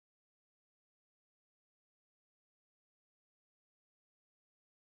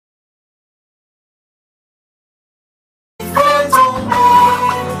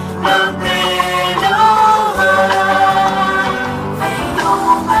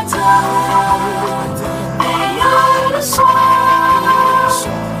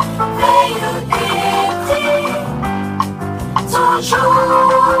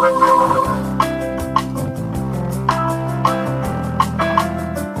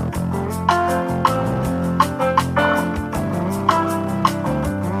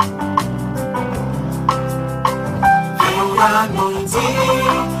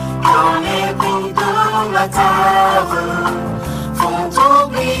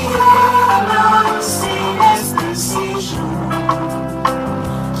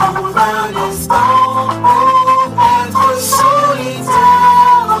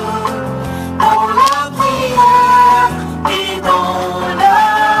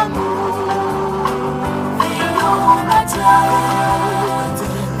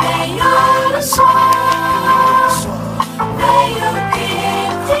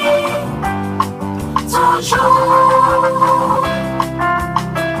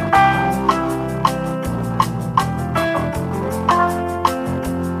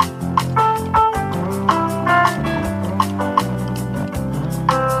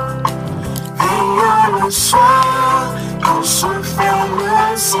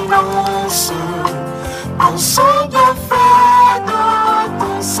le silence, dans ce bienfait de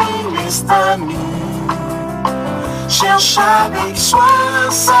ton céleste ami. Cherche avec soin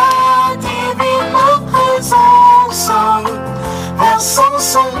sa divine présence, versant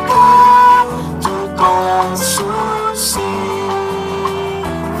son cœur tout ton souci.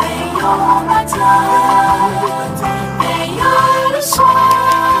 Veillons au matin, veille le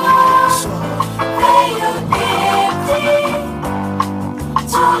soir, veille et prie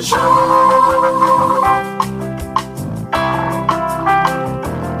toujours.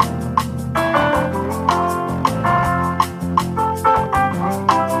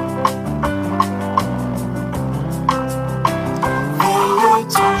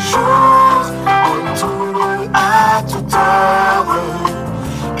 À toute heure,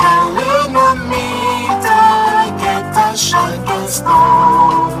 car l'ennemi te guette à chaque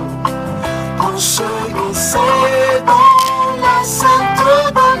instant. Pour se glisser dans la sainte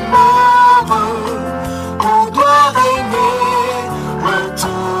demeure, où doit régner le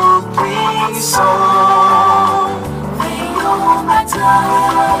Tout-Puissant. Veillons au matin,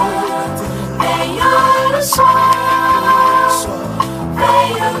 veille le soir,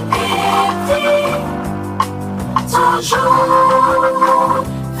 veille et prie toujours.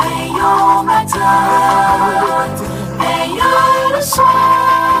 Veillons au matin, veille le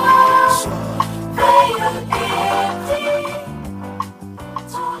soir, veille et prie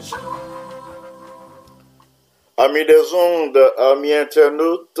toujours. Amis des ondes, amis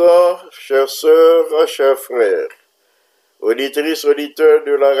internautes, chères sœurs, chers frères, auditrices, auditeurs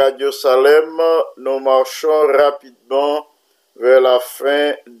de la radio Salem, nous marchons rapidement vers la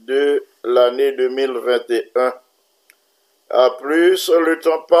fin de l'année 2021. À plus le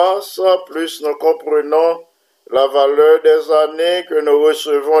temps passe, plus nous comprenons la valeur des années que nous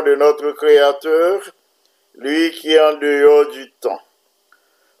recevons de notre Créateur, lui qui est en dehors du temps.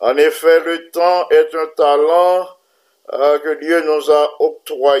 En effet, le temps est un talent que Dieu nous a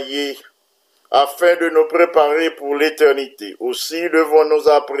octroyé afin de nous préparer pour l'éternité. Aussi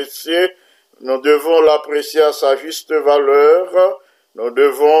nous devons l'apprécier à sa juste valeur. Nous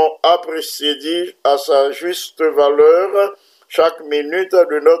devons apprécier à sa juste valeur chaque minute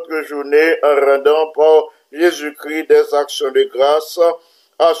de notre journée en rendant par Jésus-Christ des actions de grâce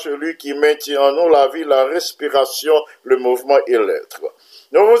à celui qui maintient en nous la vie, la respiration, le mouvement et l'être.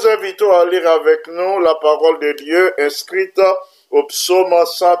 Nous vous invitons à lire avec nous la parole de Dieu inscrite au psaume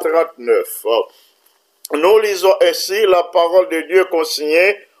 139. Nous lisons ainsi la parole de Dieu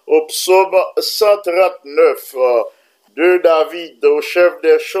consignée au psaume 139 de David, au chef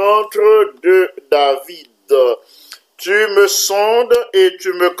des chantres de David. Tu me sondes et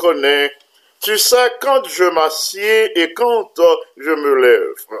tu me connais. Tu sais quand je m'assieds et quand je me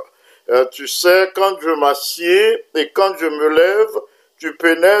lève. Tu sais quand je m'assieds et quand je me lève, tu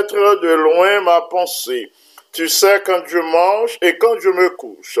pénètres de loin ma pensée. Tu sais quand je mange et quand je me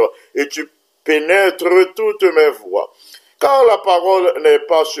couche, et tu pénètres toutes mes voies. Car la parole n'est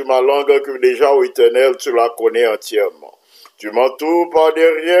pas sur ma langue que déjà, ô Éternel, tu la connais entièrement. Tu m'entoures par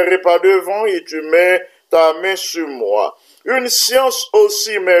derrière et par devant et tu mets ta main sur moi. Une science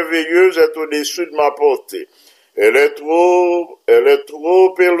aussi merveilleuse est au-dessus de ma portée. Elle est trop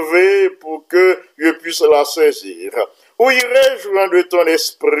élevée pour que je puisse la saisir. Où irai-je loin de ton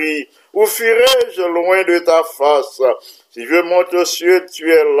esprit? Où fuirai-je loin de ta face? Si je monte aux cieux,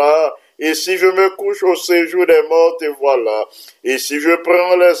 tu es là. Et si je me couche au séjour des morts, te voilà. Et si je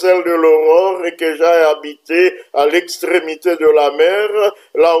prends les ailes de l'aurore et que j'aille habiter à l'extrémité de la mer,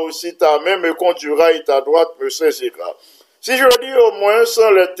 là aussi ta main me conduira et ta droite me saisira. Si je dis au moins sans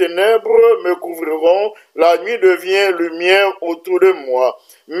les ténèbres me couvriront, la nuit devient lumière autour de moi.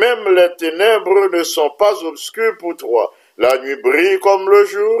 Même les ténèbres ne sont pas obscures pour toi. La nuit brille comme le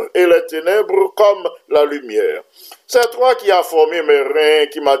jour et les ténèbres comme la lumière. C'est toi qui as formé mes reins,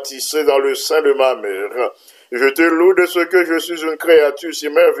 qui m'as tissé dans le sein de ma mère. Je te loue de ce que je suis une créature si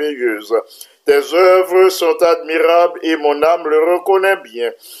merveilleuse. Tes œuvres sont admirables et mon âme le reconnaît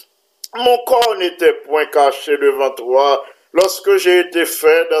bien. Mon corps n'était point caché devant toi lorsque j'ai été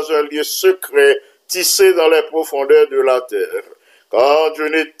fait dans un lieu secret, tissé dans les profondeurs de la terre. Quand je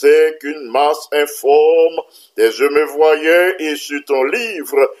n'étais qu'une masse informe, tes yeux me voyaient et sur ton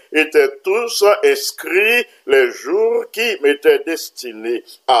livre étaient tous inscrits les jours qui m'étaient destinés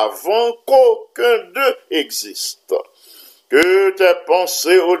avant qu'aucun d'eux existe. Que tes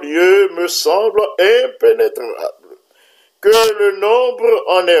pensées, ô Dieu, me semblent impénétrables, que le nombre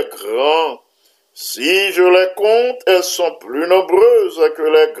en est grand. Si je les compte, elles sont plus nombreuses que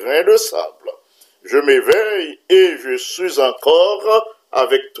les grains de sable. Je m'éveille et je suis encore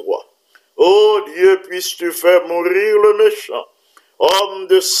avec toi. Ô Dieu, puisses-tu faire mourir le méchant. Hommes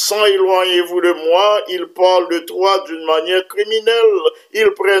de sang, éloignez-vous de moi, ils parlent de toi d'une manière criminelle,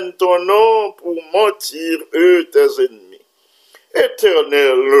 ils prennent ton nom pour mentir, eux, tes ennemis.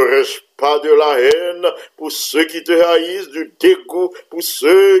 Éternel, ne reste pas de la haine pour ceux qui te haïssent, du dégoût pour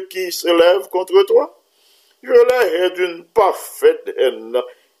ceux qui s'élèvent contre toi. Je les hais d'une parfaite haine.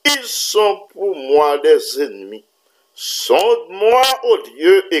 Ils sont pour moi des ennemis. Sonde-moi, ô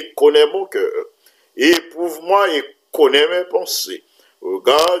Dieu, et connais mon cœur. Éprouve-moi et connais mes pensées.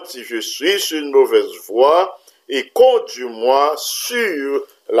 Regarde si je suis sur une mauvaise voie et conduis-moi sur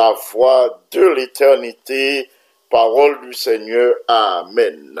la voie de l'éternité. Parole du Seigneur.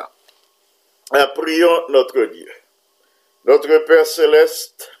 Amen. Prions notre Dieu. Notre Père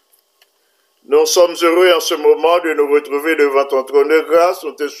céleste, nous sommes heureux en ce moment de nous retrouver devant ton trône de grâce.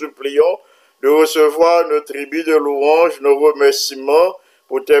 Nous te supplions de recevoir nos tribus de louanges, nos remerciements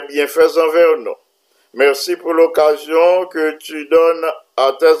pour tes bienfaits envers nous. Merci pour l'occasion que tu donnes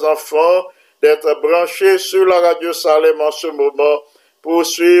à tes enfants d'être branchés sur la radio Salem en ce moment pour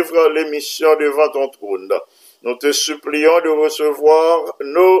suivre l'émission devant ton trône. Nous te supplions de recevoir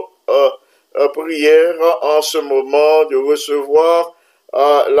nos prières en ce moment, de recevoir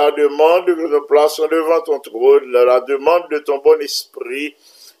la demande que nous plaçons devant ton trône, la demande de ton bon esprit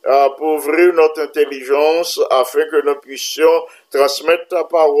pour ouvrir notre intelligence afin que nous puissions transmettre ta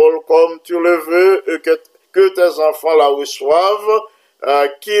parole comme tu le veux, que tes enfants la reçoivent,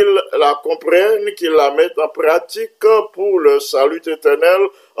 qu'ils la comprennent, qu'ils la mettent en pratique pour le salut éternel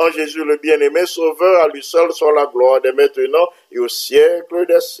en Jésus le bien-aimé Sauveur. À lui seul soit la gloire dès maintenant et au siècle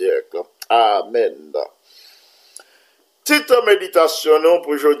des siècles. Amen. Petite méditation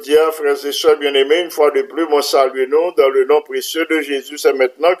pour aujourd'hui, frères et sœurs bien-aimés, une fois de plus, moi salue nous dans le nom précieux de Jésus. C'est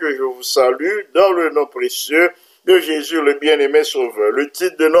maintenant que je vous salue dans le nom précieux de Jésus le bien-aimé Sauveur. Le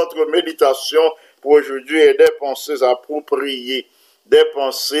titre de notre méditation pour aujourd'hui est des pensées appropriées. Des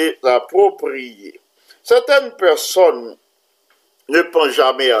pensées appropriées. Certaines personnes ne pensent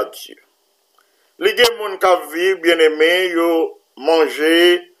jamais à Dieu. Les gens qui vivent bien aimés, ils mangent,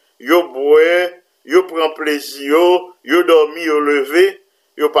 ils boivent, ils prennent plaisir, ils dorment, ils levent,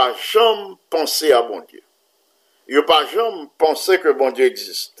 ils n'ont pas jamais pensé à bon Dieu. Ils n'ont pas jamais pensé que bon Dieu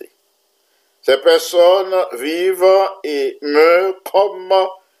existait. Ces personnes vivent et meurent comme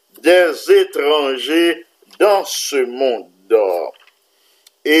des étrangers dans ce monde.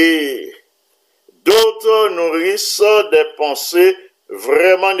 Et d'autres nourrissent des pensées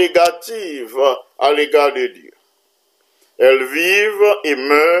vraiment négatives à l'égard de Dieu. Elles vivent et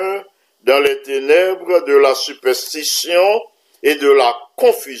meurent dans les ténèbres de la superstition et de la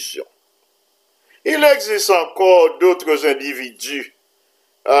confusion. Il existe encore d'autres individus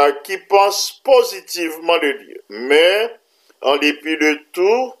qui pensent positivement de Dieu, mais en dépit de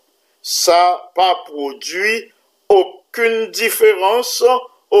tout, ça n'a pas produit aucune différence,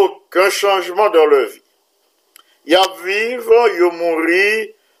 aucun changement dans leur vie. Ils vivent, ils mourent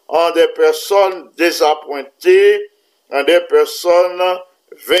en des personnes désappointées, en des personnes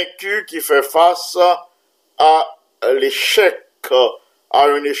vaincues qui font face à l'échec, à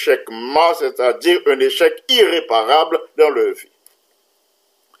un échec mal, c'est-à-dire un échec irréparable dans leur vie.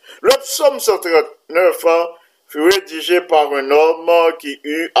 Le psaume 139 fut rédigé par un homme qui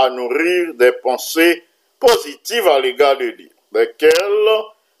eut à nourrir des pensées positives à l'égard de Dieu, lesquelles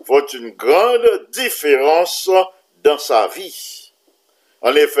font une grande différence dans sa vie.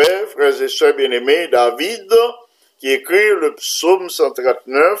 En effet, frères et sœurs bien-aimés, David, qui écrit le psaume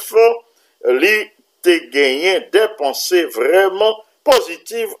 139, lui a gagné des pensées vraiment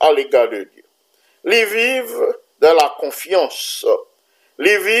positives à l'égard de Dieu. Lui vivent dans la confiance,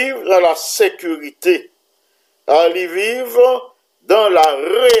 lui vivent dans la sécurité, lui vivent dans la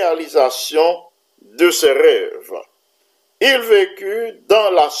réalisation de ses rêves. Il vécut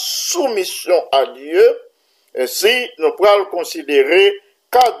dans la soumission à Dieu. Ainsi, nous pourrons le considérer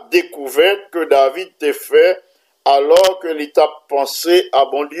 4 découvertes que David a fait alors que l'État pensait à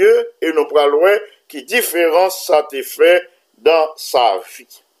bon Dieu, et nous pourrons voir qui différence ça a fait dans sa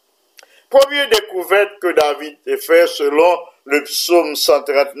vie. Première découverte que David a fait selon le psaume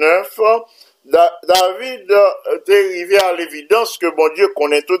 139, David est arrivé à l'évidence que bon Dieu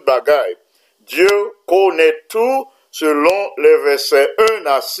connaît toute bagaille. Dieu connaît tout selon les versets 1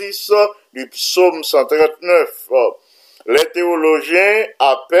 à 6 du psaume 139. Les théologiens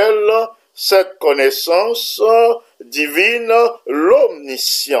appellent cette connaissance divine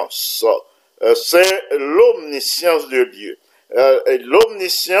l'omniscience. C'est l'omniscience de Dieu.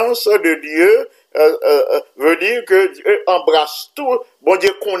 L'omniscience de Dieu veut dire que Dieu embrasse tout. Bon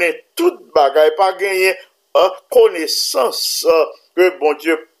Dieu connaît toute bagaille, pas gagner connaissance que bon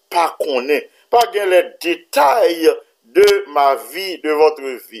Dieu pas connaît, pas gagner les détails de ma vie, de votre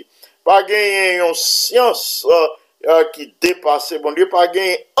vie. Pas gagner une science qui dépasse, bon Dieu, pas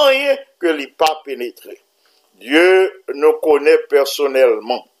gagner rien que l'y pas pénétrer. Dieu nous connaît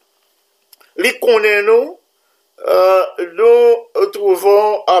personnellement. Il connaît nous, nous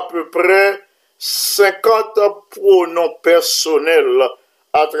trouvons à peu près 50 pronoms personnels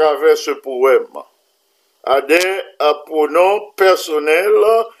à travers ce poème. Des pronoms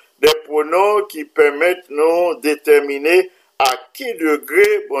personnels, des pronoms qui permettent nous déterminer à qui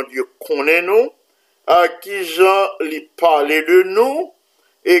degré, bon Dieu, connaît nous, à qui gens lui parler de nous,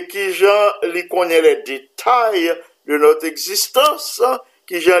 et qui gens lui connaît les détails de notre existence,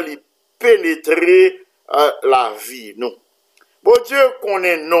 qui gens lui pénétrer la vie, nous. Bon Dieu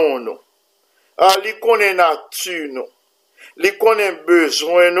connaît nous. Il connaît nature, nous. Il connaît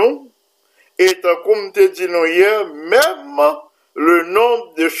besoin, nous. Et comme te dit nous hier, même le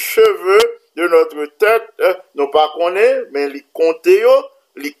nombre de cheveux de notre tête, nous pas connaît, mais il compte,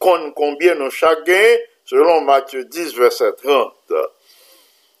 il compte combien nous chacun, selon Matthieu 10, verset 30.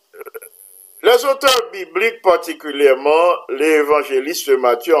 Les auteurs bibliques, particulièrement l'évangéliste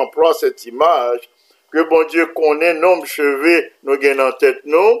Matthieu, emploient cette image que bon Dieu connaît nombre de cheveux nous gagnons en tête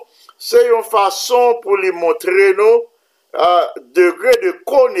nous. C'est une façon pour lui montrer nous degré de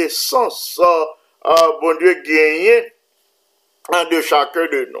connaissance bon Dieu gagné de chacun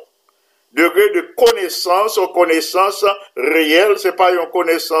de nous. Degré de connaissance, une connaissance réelle, c'est pas une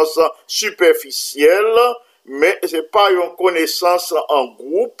connaissance superficielle, mais c'est pas une connaissance en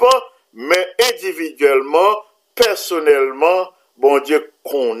groupe, mais individuellement, personnellement, bon Dieu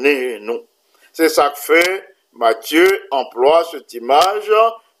connaît nous. C'est ça que fait Matthieu emploie cette image,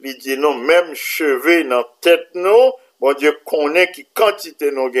 il dit non, même cheveux dans tête nous, bon Dieu connaît qui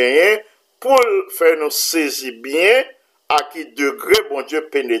quantité nous gagnons pour faire nous saisir bien à qui degré bon Dieu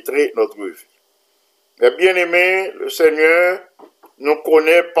pénétrer notre vie. Mais bien aimé, le Seigneur nous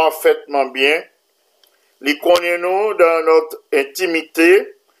connaît parfaitement bien. Il connaît nous dans notre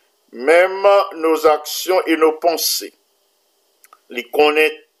intimité, même nos actions et nos pensées. Il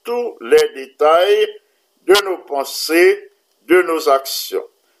connaît tous les détails de nos pensées, de nos actions.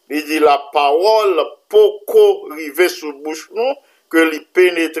 Il dit la parole poco rive sous bouche nous, que li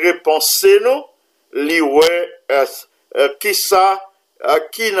pénétrer pensée nous, li ouais qui ça,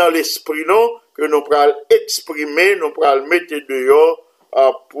 qui dans l'esprit nous, que nous pral exprimer, nous pral mettre dehors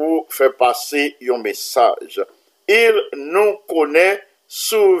pour faire passer un message. Il nous connaît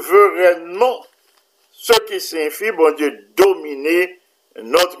souverainement, ce qui signifie, bon Dieu, dominer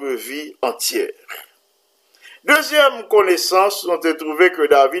notre vie entière. Deuxième connaissance, on a trouvé que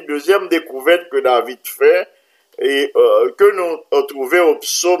David, deuxième découverte que David fait, et que nous trouvons au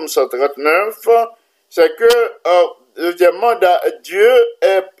psaume 139, c'est que, deuxièmement, Dieu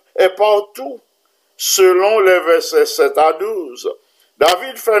est partout, selon les versets 7 à 12.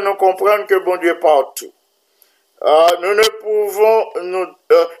 David fait nous comprendre que bon Dieu est partout. Nous ne pouvons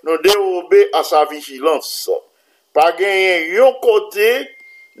nous dérober à sa vigilance. Pas gagner un côté,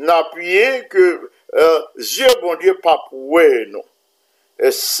 n'appuyer que Dieu, bon Dieu, pas pour nous.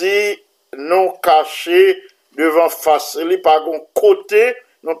 Et si nous cacher devant face li, par un côté,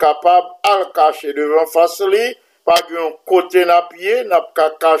 nous capables à le cacher devant face li, par un côté n'appuyer, n'a pas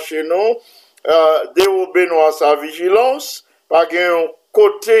cacher nous, dérober nous à sa vigilance, par un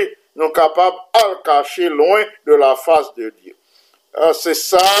côté, nous capables à le cacher loin de la face de Dieu. C'est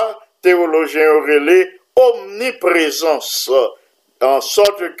ça, théologien relais, omniprésence, en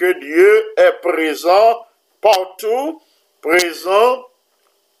sorte que Dieu est présent partout, présent,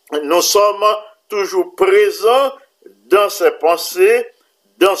 nous sommes toujours présents dans ses pensées,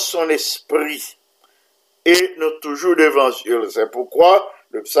 dans son esprit, et nous toujours devant Dieu. C'est pourquoi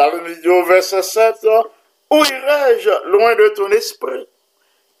le psaume dit au verset 7, « Où irai-je loin de ton esprit?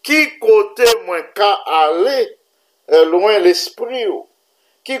 Qui côté moins qu'à aller loin l'esprit?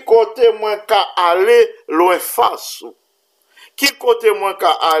 Qui côté moins qu'à aller loin face? Qui côté moins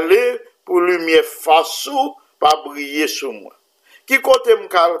qu'à aller pour lumière face pas briller sur moi? Qui côté moins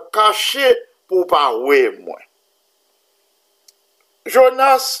qu'à cacher pour pas voir moi? »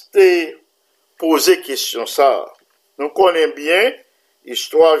 Jonas t'a posé question ça. Nous connaissons bien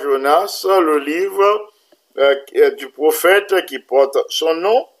l'histoire Jonas, le livre du prophète qui porte son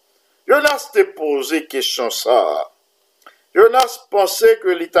nom. Jonas t'a posé question ça. Jonas pensait que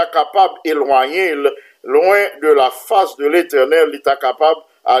l'État capable d'éloigner loin de la face de l'Éternel, l'État capable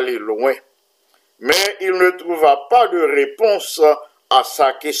d'aller loin. Mais il ne trouva pas de réponse à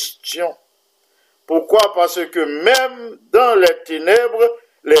sa question. Pourquoi? Parce que même dans les ténèbres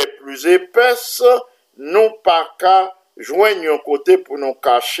les plus épaisses, nous pas qu'à joindre un côté pour nous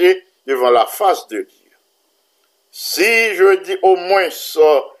cacher devant la face de Dieu. Si je dis au moins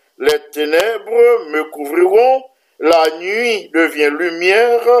ça, les ténèbres me couvriront, la nuit devient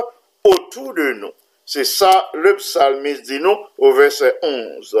lumière autour de nous. C'est ça le psalmiste dit nous au verset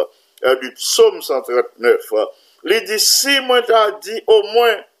 11 du psaume 139. Il dit, si moi t'as dit au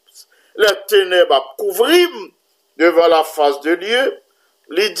moins les ténèbres couvrir devant la face de Dieu,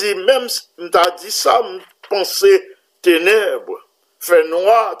 il dit, même si t'as dit ça, penser ténèbres, fait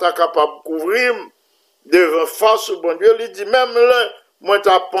noir, t'as capable de couvrir devant face au bon Dieu, il dit, même là, moi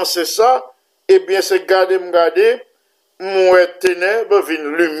t'as pensé ça, eh bien c'est garder, moi ténèbres vient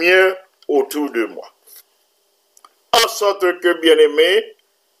lumière autour de moi. En sorte que, bien aimé,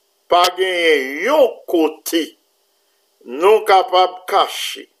 pas gagner un côté, non capable de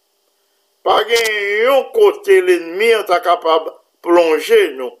cacher. Pas gagner un côté, l'ennemi est capable de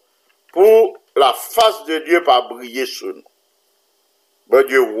plonger nous, pour la face de Dieu pas briller sur nous. Bon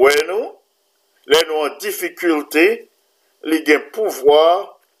Dieu, ouais nous, les nous en difficulté, il a un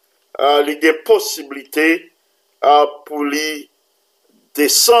pouvoir, il a une possibilité pour lui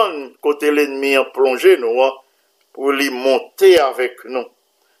descendre côté l'ennemi en plongé nous, pour lui monter avec nous,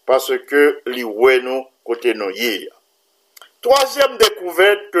 parce que lui ouais nous côté nous hier. Troisième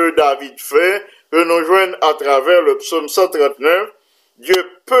découverte que David fait, que nous joignons à travers le psaume 139,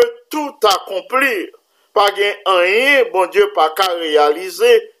 Dieu peut tout accomplir. Pas rien, bon Dieu, pas qu'à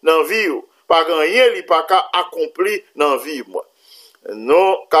réaliser dans la vie. Pas rien, il pas qu'à accomplir dans la vie.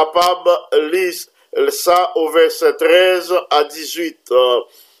 Nous capables de lire ça au verset 13 à 18.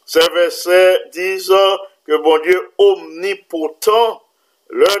 Ces versets disent que bon Dieu omnipotent,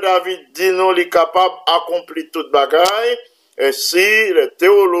 le David dit nous, il est capable d'accomplir toute bagaille. Ainsi, les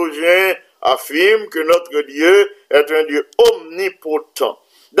théologiens affirment que notre Dieu est un Dieu omnipotent.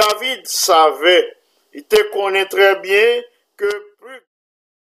 David savait, il te connaît très bien que plus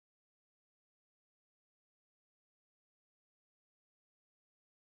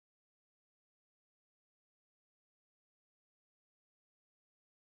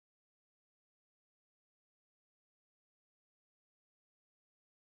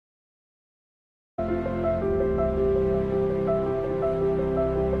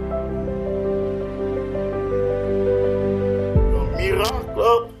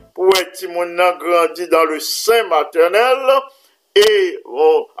pour être mon grandi dans le sein maternel et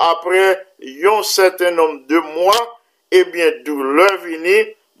après un certain nombre de mois, eh bien d'où l'heure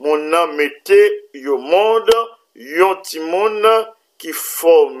vini, mon âme mettait au monde un petit monde qui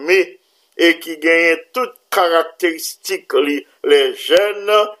formait et qui gagnait toutes caractéristiques les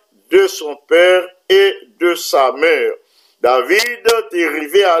gènes de son père et de sa mère. David est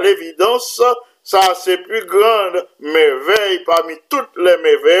arrivé à l'évidence. Ça, c'est plus grande merveille parmi toutes les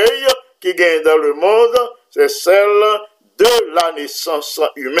merveilles qui gagnent dans le monde, c'est celle de la naissance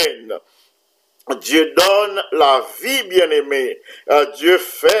humaine. Dieu donne la vie, bien-aimé. Dieu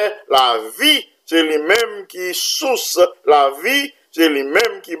fait la vie. C'est lui-même qui source la vie. C'est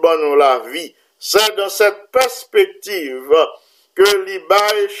lui-même qui donne la vie. C'est dans cette perspective que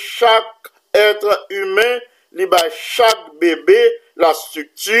l'ibay chaque être humain, l'ibay chaque bébé, la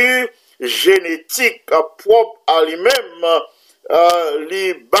structure génétique propre à lui-même,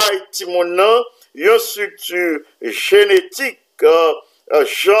 li bay timonan, une structure génétique,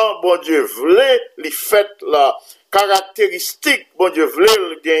 Jean, bon Dieu, voulait, li fait la caractéristique, bon Dieu, voulait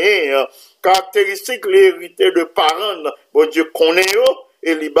le gagner, caractéristique, l'hérité de parents, bon Dieu, connaît,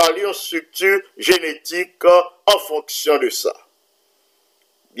 et li bay une structure génétique en fonction de ça.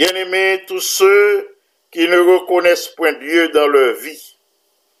 Bien-aimés, tous ceux qui ne reconnaissent point Dieu dans leur vie,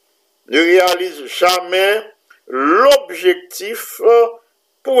 ne réalise jamais l'objectif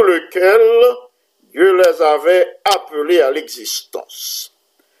pour lequel Dieu les avait appelés à l'existence.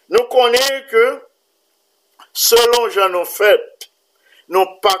 Nous connaissons que, selon Jean nos fêtes, nous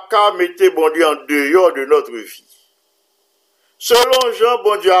pas qu'à mettre bon Dieu en dehors de notre vie. Selon Jean,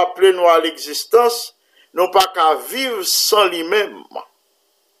 bon Dieu a appelé nous à l'existence, nous pas qu'à vivre sans lui-même.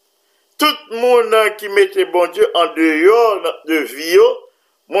 Tout le monde qui mettait bon Dieu en dehors de vie,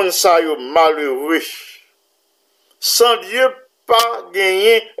 moun sa yo malheureux. Sans Dieu, pas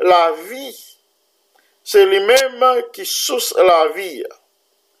gagner la vie. C'est lui-même qui source la vie.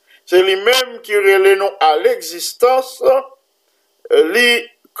 C'est lui-même qui relève nous à l'existence, lui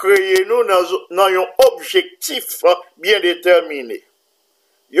créer nous dans un objectif bien déterminé.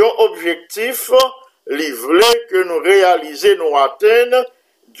 Un objectif, lui voulait que nous réalisions, nous atteignons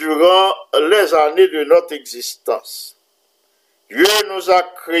durant les années de notre existence. Dieu nous a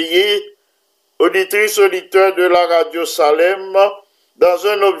créés, auditrices, auditeurs de la radio Salem, dans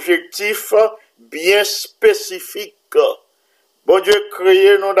un objectif bien spécifique. Bon Dieu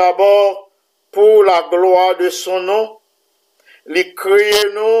créé nous d'abord pour la gloire de son nom. Il crée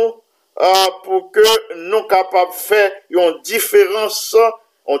nous pour que nous capables de faire une différence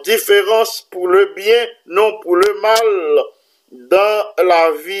pour le bien, non pour le mal, dans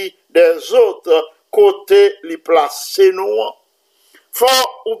la vie des autres, côté les placer nous. Faut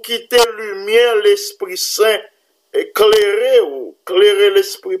ou quitter lumière, l'Esprit Saint, éclairer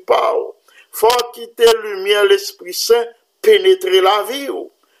l'Esprit par ou. Faut quitter lumière, l'Esprit Saint, pénétrer la vie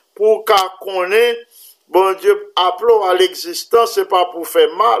ou. Pour qu'on ait, bon Dieu, appelons à l'existence, c'est pas pour faire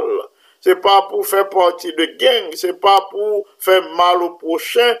mal, c'est pas pour faire partie de gang, c'est pas pour faire mal au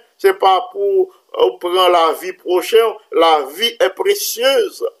prochain, c'est pas pour prendre la vie prochaine, la vie est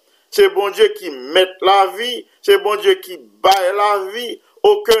précieuse. C'est bon Dieu qui met la vie, c'est bon Dieu qui baille la vie.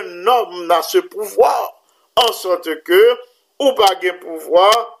 Aucun homme n'a ce pouvoir, en sorte que, ou pas de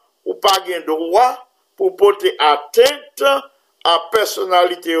pouvoir, ou pas de droit, pour porter atteinte à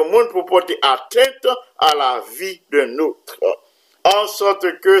personnalité au monde, pour porter atteinte à la vie de l'autre. En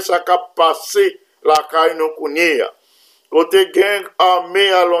sorte que ça cap passer la caille non connaît. Côté gang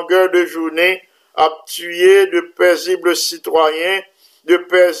armé à longueur de journée, a tué de paisibles citoyens, de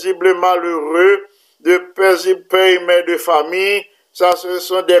paisibles malheureux, de paisibles pères de famille. Ça, ce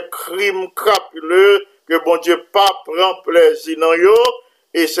sont des crimes crapuleux que bon Dieu pas prend plaisir dans yo.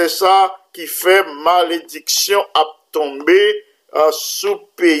 Et c'est ça qui fait malédiction à tomber sous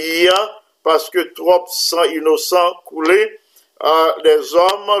pays parce que trop sang innocent coulé. Les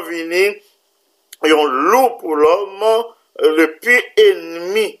hommes venus, et on loue pour l'homme, le pire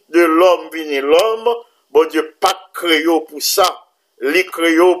ennemi de l'homme vini l'homme. Bon Dieu pas créé pour ça. Les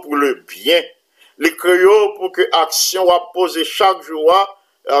créé pour le bien. Les créé pour que l'action à poser chaque jour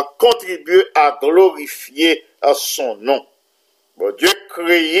contribue à glorifier à son nom. Bon Dieu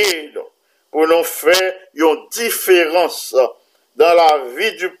créé pour nous faire une différence dans la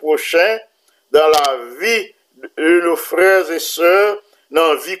vie du prochain, dans la vie de nos frères et sœurs,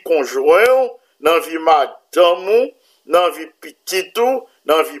 dans la vie conjointe, dans la vie madame, dans la vie petite, dans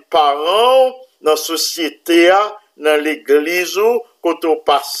la vie parents, dans la société, dans l'église, quand on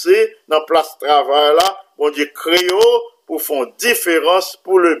passe, dans la place de travail là, bon Dieu crée pour faire une différence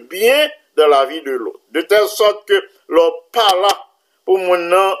pour le bien de la vie de l'autre. De telle sorte que l'on parle là, pour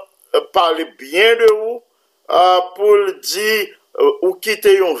maintenant parler bien de vous, pour dire ou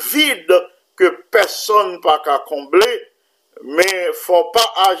quitter un vide que personne n'a pas combler, mais faut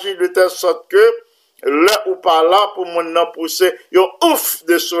pas agir de telle sorte que là ou pas là pour maintenant pousser un ouf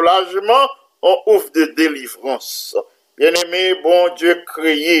de soulagement, un ouf de délivrance. Bien-aimé, bon Dieu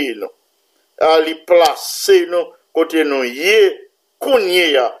créé nous, à les placer nous côté nous yé, qu'on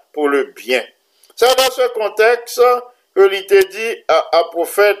y a pour le bien. C'est dans ce contexte que l'il dit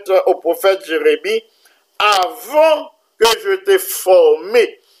au prophète Jérémie, avant que je t'ai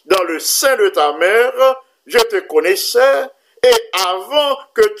formé dans le sein de ta mère, je te connaissais, et avant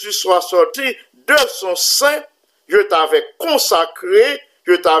que tu sois sorti de son sein, je t'avais consacré,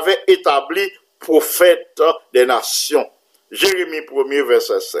 je t'avais établi prophète des nations. Jérémie 1er,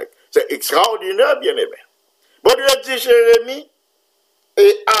 verset 5. C'est extraordinaire, bien-aimé. Bon Dieu dit Jérémie,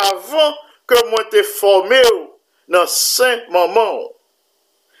 et avant que moi t'ai formé dans 5 moments,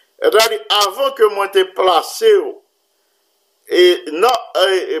 c'est-à-dire avant que moi t'ai placé, et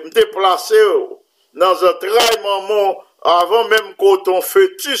t'ai placé dans un très moment, avant même que ton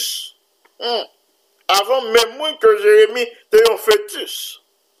fœtus, avant même que Jérémie t'ait un fœtus,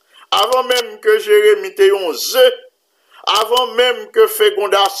 avant même que Jérémie t'ait un œuf, avant même que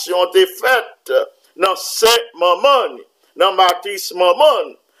fécondation t'ait faite, dans ces moments, dans matrice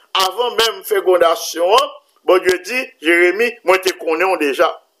moment, avant même fécondation, bon Dieu dit, Jérémie, moi te connais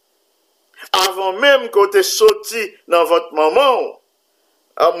déjà. Avant même que tu sorti dans votre maman,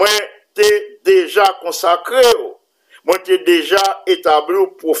 moi t'es déjà consacré, moi t'es déjà établi au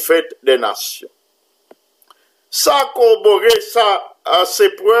prophète des nations. Ça corroborer ça,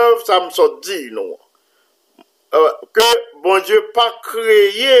 ces preuves, ça me sont dit, non. Que bon Dieu pas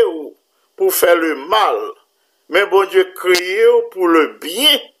créé pour faire le mal, mais bon Dieu créé pour le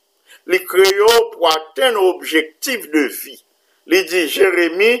bien. Il créé pour atteindre l'objectif de vie. Il dit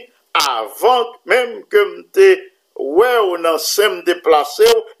Jérémie, avant même que m'te ouais ou dans sein déplacé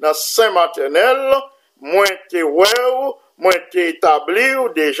dans sein maternel, moi t'es ouais moi t'es établi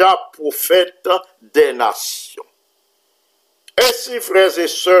déjà prophète des nations. Ainsi, frères et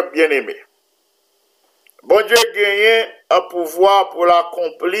sœurs bien-aimés, bon Dieu gagne un pouvoir pour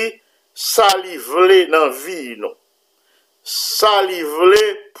l'accomplir, saliver dans la vie, non.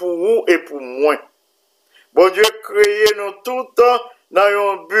 Saliver pour vous et pour moi. Bon Dieu créé nous tout dans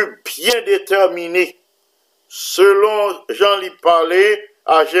un but bien déterminé, selon Jean lui parlait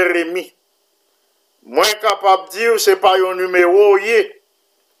à Jérémie. Moins capable de dire, c'est pas un numéro,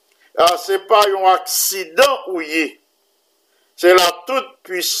 c'est pas un accident, c'est la toute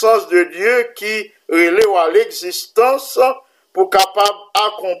puissance de Dieu qui relève à l'existence pour capable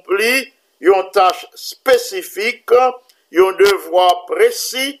d'accomplir une tâche spécifique, un devoir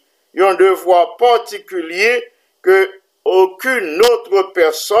précis, un devoir particulier que aucune autre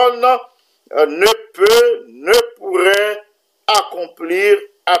personne ne pourrait accomplir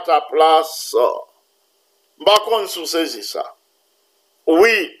à ta place. Par contre, sous saisi ça.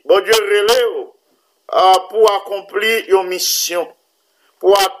 Oui, bon Dieu relève pour accomplir une mission,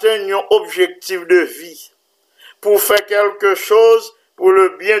 pour atteindre un objectif de vie, pour faire quelque chose pour le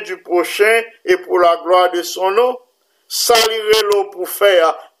bien du prochain et pour la gloire de son nom. Ça l'eau pour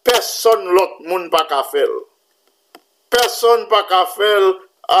faire, personne l'autre monde pas qu'à faire. Personne pas qu'à faire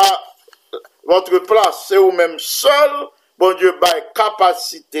à votre place, c'est vous-même seul, bon Dieu bail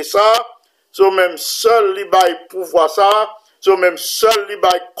capacité ça, c'est vous-même seul li bail pouvoir ça, c'est vous-même seul li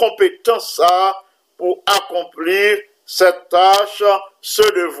bail compétence ça pour accomplir cette tâche, ce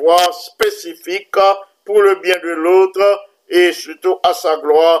devoir spécifique pour le bien de l'autre et surtout à sa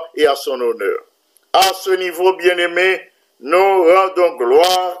gloire et à son honneur. À ce niveau, bien-aimé, nous rendons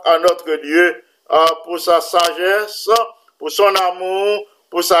gloire à notre Dieu pour sa sagesse, pour son amour,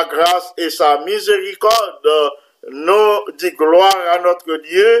 pour sa grâce et sa miséricorde. Nous disons gloire à notre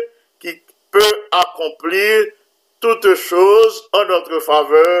Dieu qui peut accomplir toutes choses en notre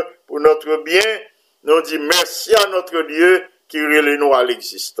faveur pour notre bien. Nous disons merci à notre Dieu qui relève nous à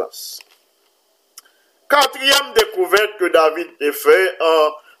l'existence. Quatrième découverte que David a fait,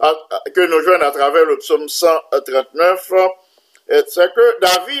 que nous jouons à travers le psaume 139, c'est que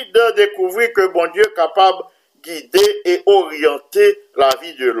David a découvert que bon Dieu est capable de guider et orienter la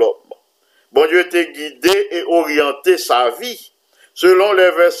vie de l'homme. Bon Dieu était guidé et orienté sa vie, selon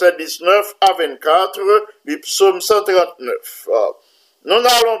les versets 19 à 24 du psaume 139. Nous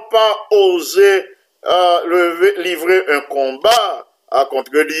n'allons pas oser livrer un combat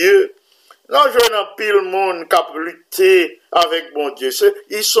contre Dieu. Non, je n'en pile monde qui a lutté avec bon Dieu.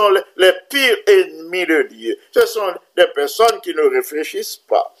 Ils sont les pires ennemis de Dieu. Ce sont des personnes qui ne réfléchissent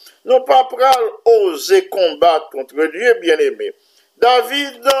pas. Nous pas prêts oser combattre contre Dieu, bien-aimé.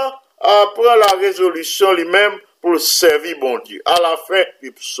 David prend la résolution lui-même pour servir bon Dieu. À la fin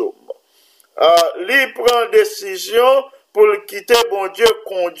du psaume. Il prend décision pour quitter bon Dieu,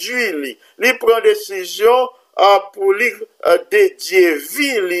 conduire lui. Il prend décision pour lui dédier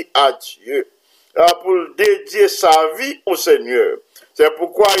vie à Dieu, pour dédier sa vie au Seigneur. C'est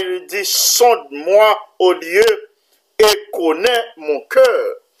pourquoi il dit, sonde-moi, ô Dieu, et connais mon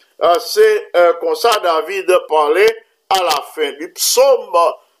cœur. C'est comme ça David parlait à la fin du psaume.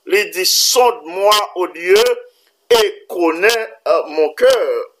 Il dit, sonde-moi, ô Dieu, et connais mon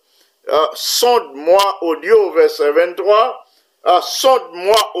cœur. Sonde-moi, ô Dieu, au verset 23,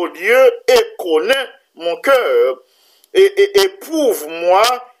 sonde-moi, ô Dieu, et connais mon cœur, et éprouve-moi,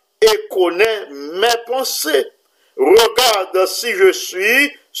 et connais mes pensées. Regarde si je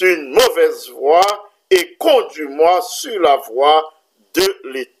suis sur une mauvaise voie, et conduis-moi sur la voie de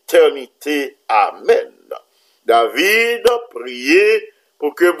l'éternité. Amen. David priait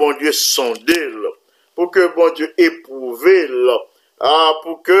pour que bon Dieu sonde, pour que bon Dieu éprouve,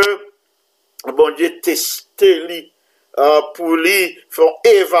 pour que bon Dieu teste lui, pour lui faire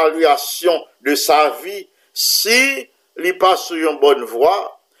évaluation de sa vie, si il passe sur une bonne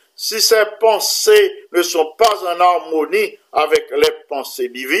voie, si ses pensées ne sont pas en harmonie avec les pensées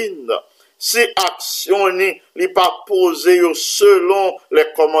divines, si action n'est pas posée selon les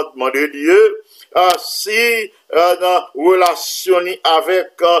commandements de Dieu, si dans relation avec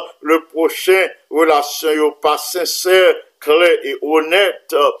le prochain, relation pas sincère, clair et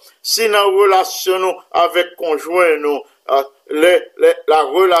honnête, si dans relation avec conjoint nous, la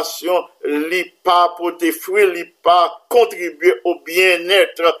relation n'est pas porter fruit, n'est pas contribuer au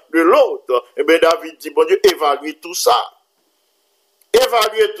bien-être de l'autre, et bien David dit, bon Dieu, évalue tout ça.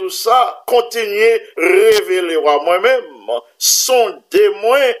 Évaluez tout ça, continuez, révélez-moi moi-même,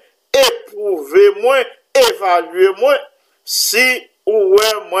 sondez-moi, éprouvez-moi, évaluez-moi, si ou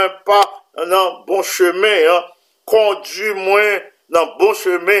moi pas dans bon chemin, conduis-moi dans bon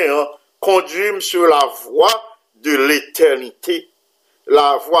chemin, conduis-moi sur la voie de l'éternité,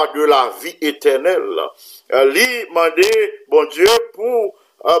 la voie de la vie éternelle. Lui mandé, bon Dieu, pour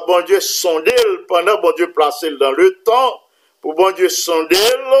bon Dieu sonder pendant bon Dieu placer dans le temps, pour bon Dieu sonder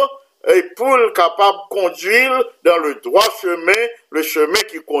et pour le capable de conduire dans le droit chemin, le chemin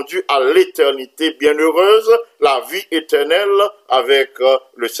qui conduit à l'éternité bienheureuse, la vie éternelle avec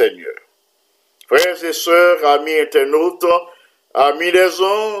le Seigneur. Frères et sœurs, amis internautes, Amis des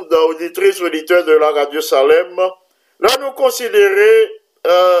ondes, auditrices, auditeurs de la Radio Salem, là nous considérons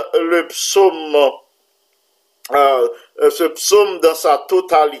le psaume, ce psaume dans sa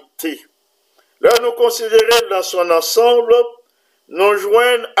totalité. Là nous considérons dans son ensemble, nous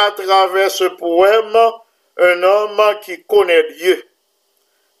joignons à travers ce poème un homme qui connaît Dieu.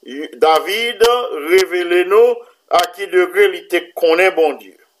 David, révélez-nous à qui degré il te connaît bon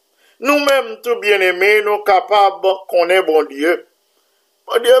Dieu. Nous-mêmes, tout bien-aimés, nous capables de connaître bon Dieu.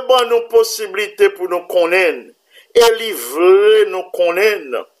 Bon Dieu, bon nous possibilité pour nous connaître. Et livrer nous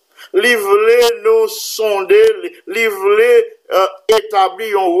connaître. Livrer nous sonder, livrer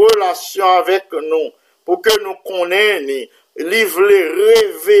établir une relation avec nous. Pour que nous connaissions, livrer,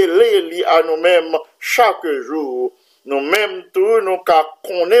 révéler à nous-mêmes chaque jour. Nous-mêmes, tout, nous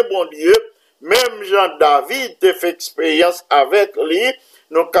connaissons bon Dieu. Même Jean-David a fait expérience avec lui.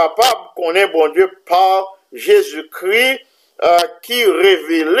 Nous sommes capables de connaître bon Dieu par Jésus-Christ qui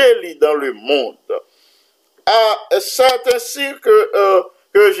révélait dans le monde. C'est ainsi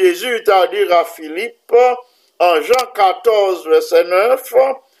que Jésus a dit à Philippe en Jean 14, verset 9,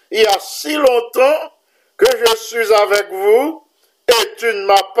 « Il y a si longtemps que je suis avec vous et tu ne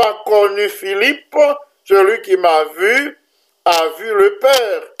m'as pas connu, Philippe, celui qui m'a vu a vu le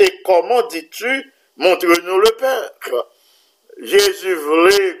Père. Et comment dis-tu, montre-nous le Père ?» Jésus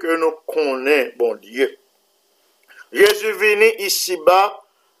voulait que nous connaissions bon Dieu. Jésus venu ici-bas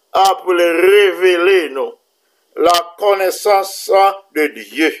pour les révéler nous la connaissance de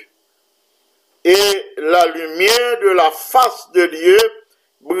Dieu. Et la lumière de la face de Dieu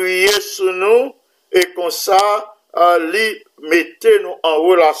brillait sur nous et comme ça, lui mettait nous en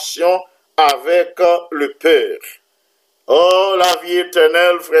relation avec le Père. Oh, la vie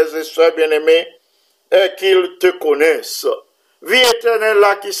éternelle, frères et sœurs bien-aimés, est qu'ils te connaissent. Vie éternelle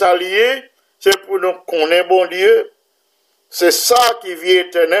là qui s'allie, c'est pour nous connaître bon Dieu. C'est ça qui vie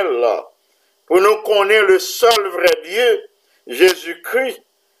éternelle là. Pour nous connaître le seul vrai Dieu, Jésus-Christ,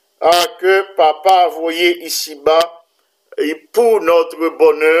 que Papa a envoyé ici-bas, et pour notre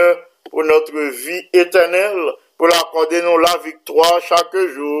bonheur, pour notre vie éternelle, pour accorder nous la victoire chaque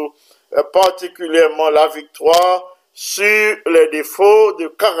jour, particulièrement la victoire sur les défauts de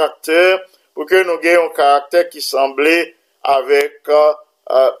caractère, pour que nous ayons un caractère qui semblait avec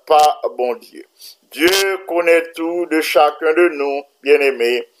pas bon Dieu. Dieu connaît tout de chacun de nous,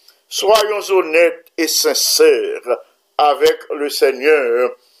 bien-aimés. Soyons honnêtes et sincères avec le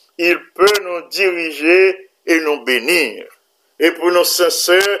Seigneur. Il peut nous diriger et nous bénir. Et pour nous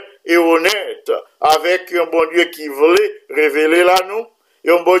sincères et honnêtes avec un bon Dieu qui voulait révéler là nous, et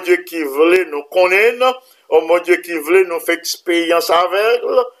un bon Dieu qui voulait nous connaître, un bon Dieu qui voulait nous faire expérience avec.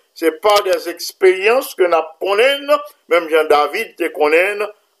 C'est pas des expériences que nous connaissons, même Jean-David te connaît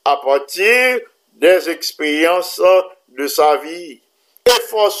à partir des expériences de sa vie.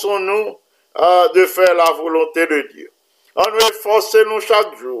 Efforçons-nous de faire la volonté de Dieu. Nous efforçons-nous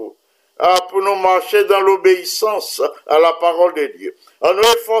chaque jour pour nous marcher dans l'obéissance à la parole de Dieu. Nous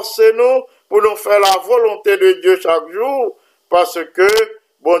efforçons-nous pour nous faire la volonté de Dieu chaque jour, parce que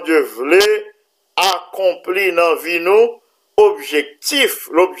bon Dieu voulait accomplir dans la vie nous l'objectif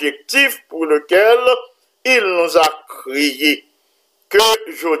pour lequel il nous a créés. Que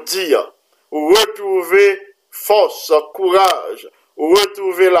je dis, retrouver force, courage,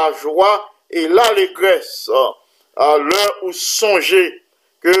 retrouver la joie et l'allégresse à l'heure où songer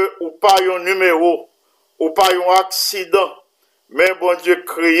que ou pas un numéro, ou pas un accident, mais bon Dieu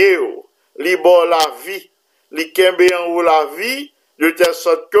créé, libre la vie, li kembe en haut la vie, de telle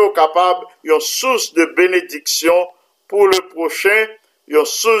sorte que vous capable une source de bénédiction pour le prochain, une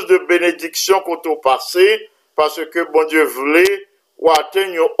source de bénédiction contre le passé, parce que bon Dieu voulait ou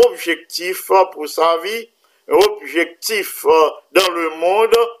atteindre un objectif pour sa vie, un objectif dans le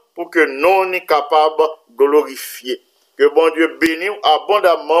monde pour que nous soyons capables de glorifier. Que bon Dieu bénisse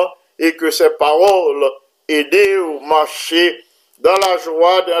abondamment et que ses paroles aident ou marcher dans la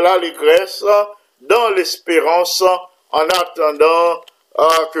joie, dans l'allégresse, dans l'espérance, en attendant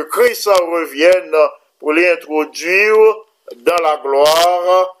que Christ revienne pour l'introduire dans la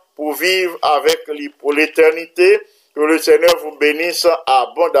gloire, pour vivre avec lui pour l'éternité. Que le Seigneur vous bénisse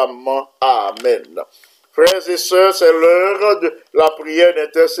abondamment. Amen. Frères et sœurs, c'est l'heure de la prière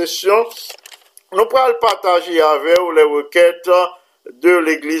d'intercession. Nous pourrons partager avec vous les requêtes de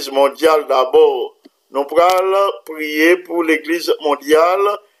l'Église mondiale d'abord. Nous pourrons prier pour l'Église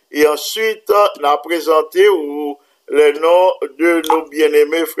mondiale et ensuite nous présenter les noms de nos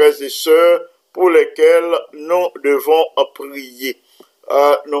bien-aimés frères et sœurs pour lesquels nous devons prier.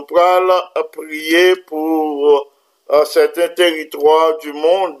 Nous pourrons prier pour certains territoires du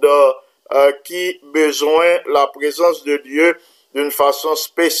monde qui besoin la présence de Dieu d'une façon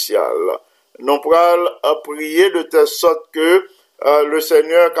spéciale. Nous pourrons prier de telle sorte que le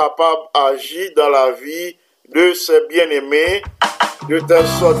Seigneur capable d'agir dans la vie de ses bien-aimés, de telle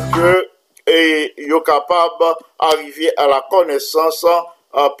sorte que il est capable d'arriver à la connaissance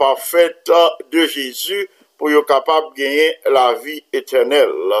parfaite de Jésus pour être capable de gagner la vie éternelle.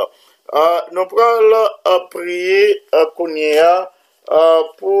 Nous pourrons prier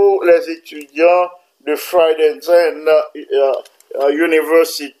pour les étudiants de Friedensen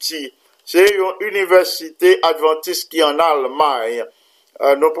University. C'est une université adventiste qui est en Allemagne.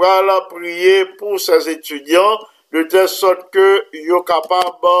 Nous pourrons prier pour ces étudiants de telle sorte que ils sont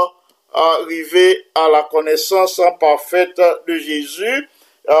capables d'arriver à la connaissance parfaite de Jésus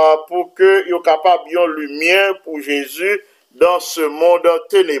pour que ils soient capables de lumière pour Jésus dans ce monde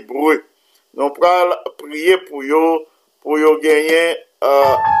ténébreux. Nous pourrons prier pour eux gagner,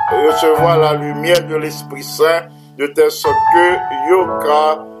 recevoir la lumière de l'Esprit Saint de telle sorte que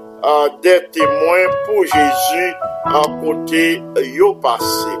ils des témoins pour Jésus à côté yo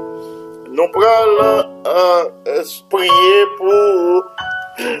passé. Nous pourrons prier pour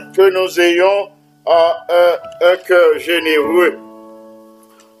que nous ayons un cœur généreux.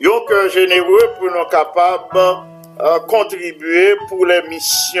 Un cœur généreux pour nous capables contribuer pour les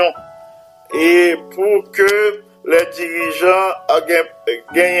missions et pour que les dirigeants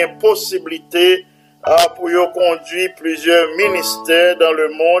gagnent possibilité pour conduire plusieurs ministères dans le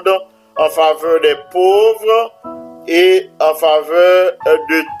monde en faveur des pauvres et en faveur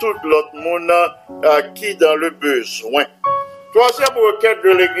de tout l'autre monde qui est dans le besoin. Troisième requête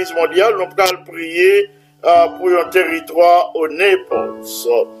de l'Église mondiale, nous allons prier pour un territoire au Népal.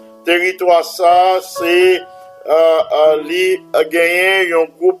 Territoire ça, c'est gagner un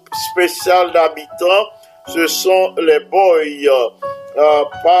groupe spécial d'habitants. Ce sont les boys,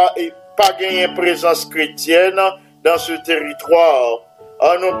 pas gagner présence chrétienne dans ce territoire.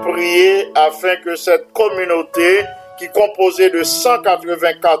 À nous prier afin que cette communauté, qui est composée de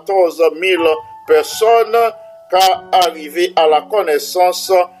 194 000 personnes, qu'à arriver à la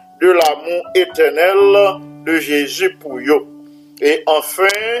connaissance de l'amour éternel de Jésus pour eux. Et enfin,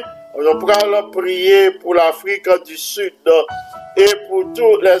 nous allons prier pour l'Afrique du Sud et pour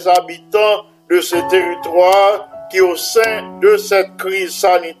tous les habitants de ce territoire qui, au sein de cette crise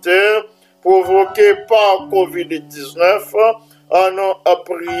sanitaire provoquée par COVID-19, nous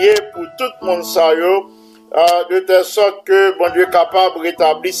prier pour tout le monde de telle sorte que bon Dieu est capable de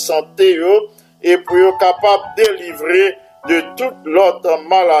rétablir santé et pour être capable de délivrer de toute l'autre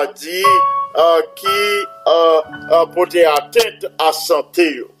maladie qui portait atteinte à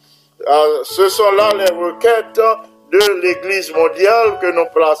santé. Ce sont là les requêtes de l'Église mondiale que nous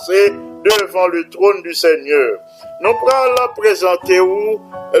plaçons devant le trône du Seigneur. Nous allons présenter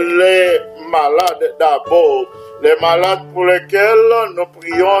les malades d'abord. Les malades pour lesquels nous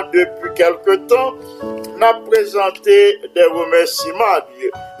prions depuis quelque temps. Nous avons présenté des remerciements à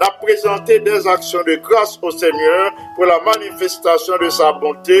Dieu. Nous avons présenté des actions de grâce au Seigneur pour la manifestation de sa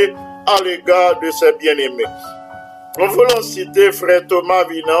bonté à l'égard de ses bien-aimés. Nous voulons citer frère Thomas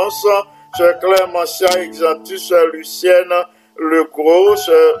Vinance, sœur Claire Mancia Exantus, sœur Lucienne Legros,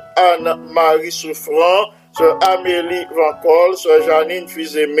 sœur Anne-Marie Souffrant, sœur Amélie Vancol, sœur Janine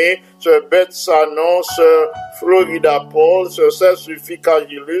Fils-Aimé, sœur Beth Sanon, sœur Florida Paul, sœur Saint-Suffit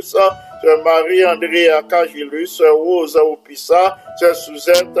Cagilus, sœur Marie-Andrea Cagilus, sœur Rose Opissa, sœur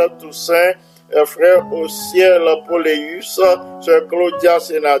Suzette Toussaint, frère au ciel Poléus, sœur Claudia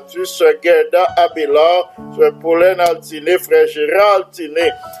Senatus, sœur Gerda Abelard, sœur Pauline Altiné, frère Gérald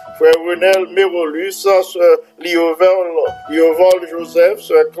Altiné, frère Renel Mérolus, sœur Liovol Joseph,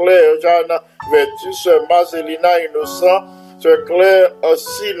 sœur Claire Jeanne Vertus, sœur Marcelina Innocent, sœur Claire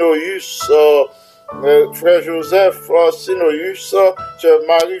Sinoïus, frère Joseph Sinoïus, sœur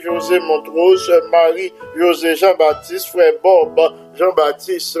Marie-Josée Montrose, sœur Marie-Josée Jean-Baptiste, frère Bob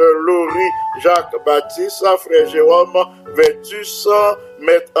Jean-Baptiste, sœur Laurie Jacques-Baptiste, frère Jérôme Vertus,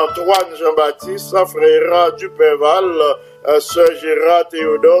 maître Antoine Jean-Baptiste, frère Duperval, sœur Gérard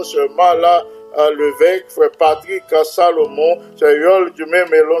Théodore, sœur Mala Levesque, frère Patrick Salomon, sœur Yol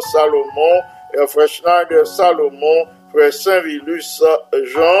Dumé-Mélon Salomon, frère Schneider Salomon, frère Saint-Vilus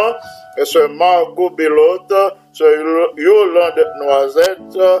Jean, sœur Margot Belote, sœur Yolande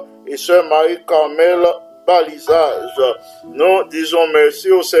Noisette et sœur Marie-Carmel Balisage. Nous disons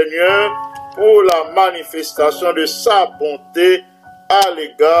merci au Seigneur pour la manifestation de sa bonté à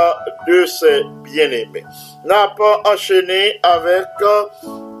l'égard de ses bien-aimés. N'a pas enchaîné avec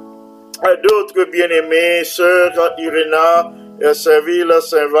d'autres bien-aimés, sœur Irena, Serville,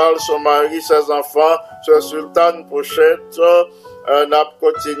 Saint-Val, son mari, ses enfants, sœur Sultane Pochette. N'a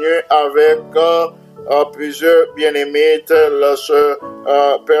continué avec plusieurs bien-aimés tels ce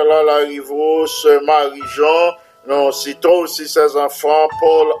Perla Larivo, ce Marie-Jean. Nous citons aussi ses enfants,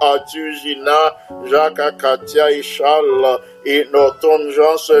 Paul, Arthur, Gina, Jacques, Katia et Charles, et Norton,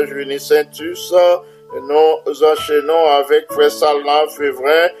 Jean, Sœur Junie Saintus. Nous enchaînons avec Frère Salman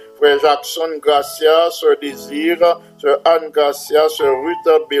Févrin, Frère Jackson Gracia, Sœur Désir, Sœur Anne Gracia, Sœur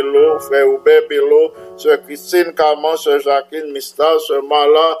Ruth Bello, Frère Hubert Bello, Sœur Christine Caman, Sœur Jacqueline Mista, Sœur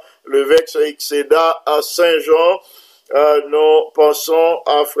Mala Levesque, Sœur Ixéda à Saint-Jean. Nous pensons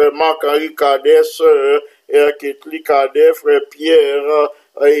à Frère Marc-Henri Cadet, Sœur Ketli Cadet, Frère Pierre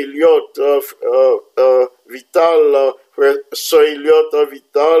Elliot Vital, Frère Sœur Elliot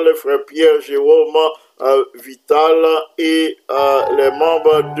Vital, Frère Pierre Jérôme Vital et les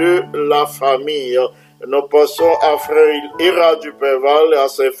membres de la famille. Nous passons à Frère Ira Duperval et à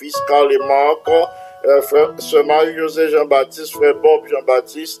ses fils Carl et Marc, Sœur Marie-José Jean-Baptiste, Frère Bob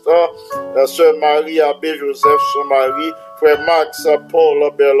Jean-Baptiste, Sœur Marie Abbé Joseph, son mari, Frère Max Paul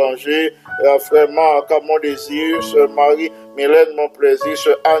Berlanger, Frère Marc Mon-Désir, Sœur Marie Mylène Mon-Plaisir,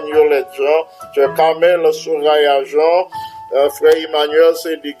 Sœur Agnolette Jean, Sœur Kamel Souraya Jean, Frère Emmanuel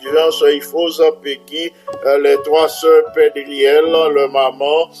Sédic Jean, Sœur Ifosa Peggy, les trois sœurs Pédriel, le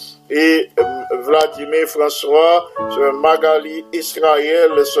maman, et Vladimir François, Sœur Magali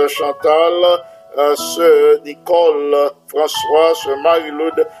Israël, Sœur Chantal, Sœur Nicole François, Sœur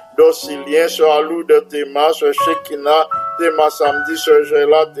Marie-Laude Docilien, Sœur Aloude Théma, Sœur Shekina Théma Samedi, Sœur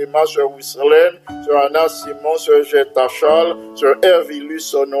Géla Théma, Sœur Wisselaine, Sœur Anna Simon, Sœur Jetta Charles, Sœur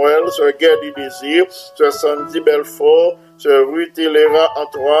Hervilus Noël, Sœur Gerdy Désir, Sœur Sandy Belfort, Sœur Ruth Hilera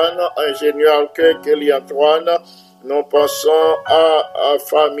Antoine, Ingénieur Alquin Kelly Antoine. Nous pensons à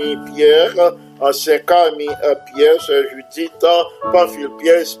famille Pierre, ancien Camille Pierre, Sœur Judith, Pamphile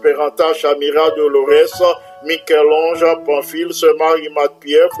Pierre, Espéranta, Chamira Dolores, Michel-Ange, Pamphile, Sœur Marie-Mat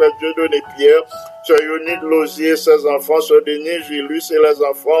Pierre, Frère Dieudonné Pierre, Sœur Yonide Lozier, ses enfants, Sœur Denis Gilus et les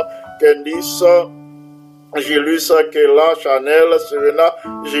enfants, Candice, Gilus, Kela, Chanel, Serena,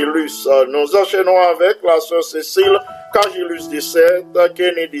 Gilus. Nous enchaînons avec la Sœur Cécile, Cagilus 17,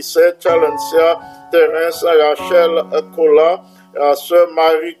 Kenny 17, Chalencia, Terence, Rachel, Cola, Sœur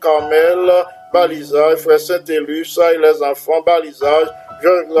Marie-Carmel, Balisage, Frère Saint-Élus et les enfants, Balisage,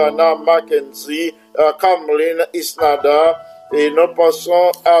 Georgiana Mackenzie, Cameline Isnada, et nous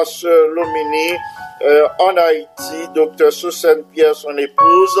passons à Sœur Lomini, en Haïti, Dr. Susan Pierre, son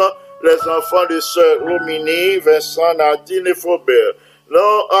épouse, les enfants de Sœur Lomini, Vincent, Nadine et Faubert.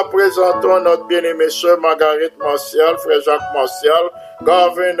 Nous présentons notre bien-aimée Sœur Margaret Martial, Frère Jacques Martial,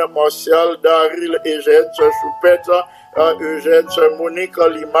 Gavin Martial, Daryl Eugène, Sœur Choupette Eugène, Sœur Monique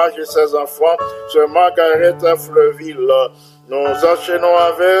Limage et ses enfants, Sœur Margaret Fleuville. Nous enchaînons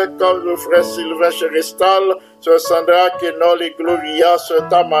avec le Frère Sylvain Chérestal, Sœur Sandra Kenol et Gloria, Sœur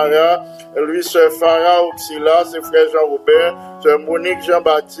Tamara, lui Sœur Farah Auxila, c'est Frère Jean-Robert, Sœur Monique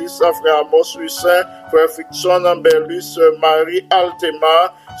Jean-Baptiste, Frère Amos Lucin, Frère Fixon Ambelus, Sœur Marie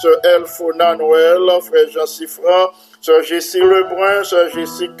Altema, Sœur Elfona Noël, Frère Jean Siffran, Sœur Jessie Lebrun, Sœur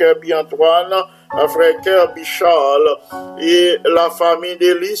Jessie Kirby-Antoine, Frère Kirby Charles, et la famille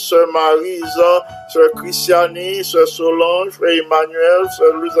d'Élie, Sœur Marise, Sœur Christiani, Sœur Solange, Frère Emmanuel,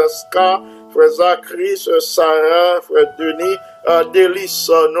 Sœur Luzeska, Frère Zachary, Sœur Sarah, Frère Denis, Délice.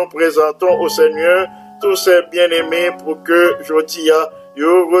 Nous présentons au Seigneur tous ces bien-aimés pour que Jodia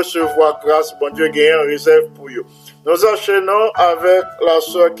yo recevoir grâce, bon Dieu gagne en réserve pour eux. Nous enchaînons avec la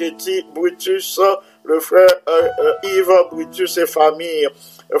sœur Katie Brutus, le frère Yves Brutus et famille,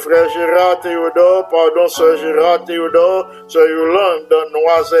 le frère Gérard Théodore, sœur Gérard Théodore, sœur Yolande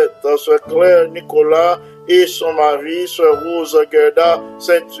Noisette, sœur Claire Nicolas et son mari, sœur Rose Gerda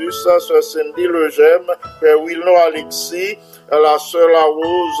Saintus, sœur Cindy Legem, frère Wilno Alexis, la sœur La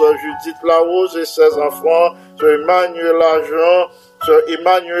Rose, Judith La Rose et ses enfants, sœur Emmanuel Jean, sœur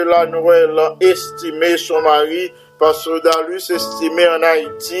Emmanuela Noël, estimé son mari, pasteur Dalus, estimé en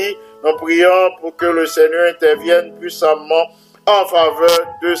Haïti. Nous prions pour que le Seigneur intervienne puissamment en faveur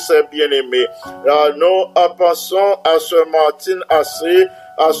de ses bien-aimés. Nous pensons à sœur Martine Assé,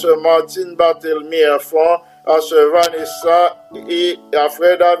 à sœur Martine Barthélemy enfant, à sœur Vanessa et à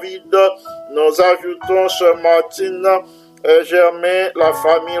frère David. Nous ajoutons sœur Martine Germain, la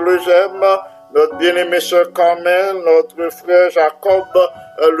famille Legem, notre bien-aimée sœur Carmel, notre frère Jacob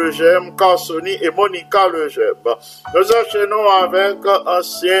Legem, Carsoni et Monica Legem. Nous enchaînons avec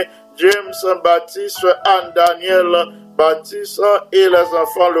ancien James Baptiste, Anne Daniel Baptiste et les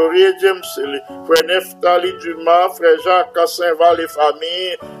enfants Laurier James, frère Neftali Dumas, frère Jacques Saint-Val et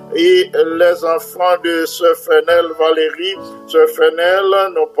famille, et les enfants de Sœur Fenel Valérie, Sœur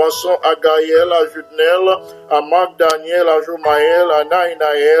Fenel, nous pensons à Gaël, à Judenel, à Marc Daniel, à Jomaël, à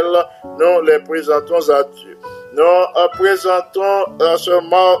Naïnaël, nous les présentons à Dieu. Nous présentons à ce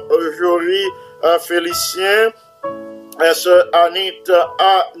Marjorie Félicien, Sœur Anita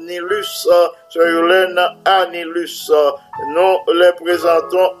Anilus, Sœur Yolène Anilus, nous les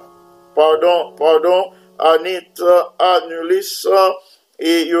présentons, Anita Anilus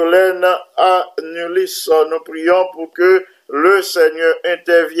et Yolène Anilus. Nous prions pour que le Seigneur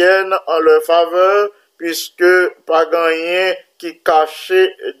intervienne en leur faveur, puisque pas rien qui caché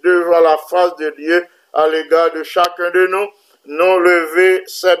devant la face de Dieu à l'égard de chacun de nous. Nous lever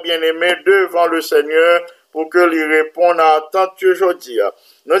ces bien-aimés devant le Seigneur pour que lui réponde à attente aujourd'hui.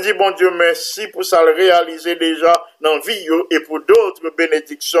 Nous disons, bon Dieu, merci pour ça le réaliser déjà dans la vie et pour d'autres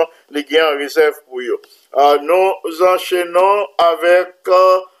bénédictions les gains en réserve pour eux. Nous enchaînons avec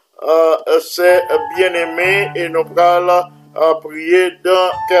ces bien-aimés et nous allons prier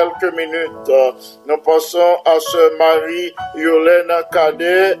dans quelques minutes. Nous passons à ce Marie Yolène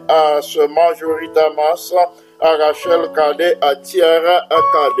Cadet, à ce Marjorie Damas, à Rachel Cadet, à Tiara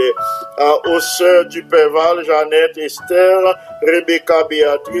Cadet, aux sœurs du Péval, Jeannette, Esther, Rebecca,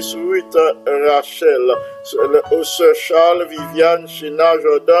 Béatrice, Ruth, Rachel, aux sœurs Charles, Viviane, China,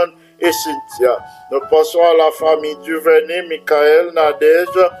 Jordan et Cynthia. Nous passons à la famille Duvernay, Michael,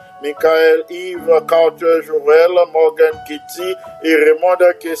 Nadège, Michael, Yves, Carter, Joël, Morgan, Kitty et Raymond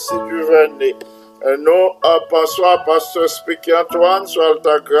Kessi Duvernay. Nous passons à Pasteur Spiky Antoine, sur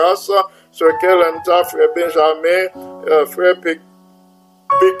Alta Grâce, sur Kelenta, frère Benjamin, frère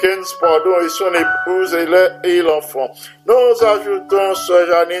Pickens, et son épouse et l'enfant. Nous ajoutons sœur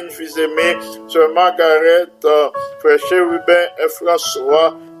Janine, fils aimé, sœur Margaret, frère Chérubin et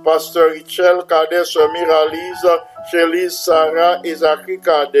François, pasteur Richel Cadet, sœur Miralise, Chélise, Sarah et Zachary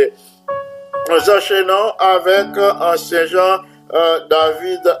Cadet. Nous enchaînons avec ancien Jean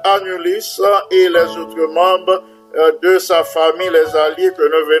David Anulis et les autres membres de sa famille, les alliés que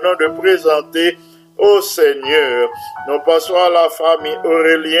nous venons de présenter au Seigneur. Nous passons à la famille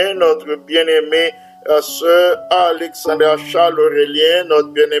Aurélien, notre bien-aimé sœur Alexandra Charles Aurélien, notre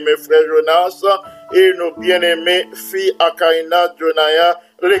bien-aimé frère Jonas et nos bien-aimés filles Akaina, Jonaya,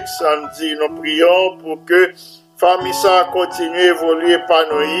 Alexandrie. Nous prions pour que famille ça continue à évoluer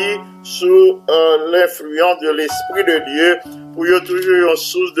épanouie sous l'influence de l'Esprit de Dieu, pour y toujours une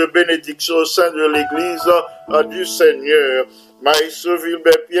source de bénédiction au sein de l'Église du Seigneur. Maïsou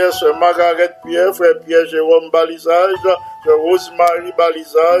Vilbert Pierre, sœur Margaret Pierre, frère Pierre Jérôme Balisage, sœur Rosemary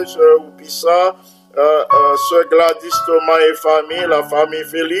Balisage, sœur Oupissa, sœur Gladys Thomas et famille, la famille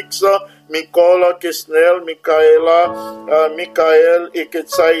Félix, Nicole Kesnel, Michaela, Michael et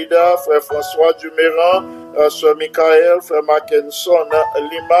Ketsaïda, frère François Duméran, sœur Michael, frère Mackenson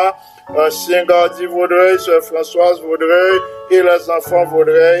Lima, Saint-Gardi Vaudreuil, sœur Françoise Vaudreuil et les enfants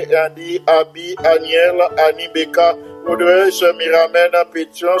Vaudreuil, Andy, Abby, Aniel, Annie Becca Vaudreuil, sœur Miramène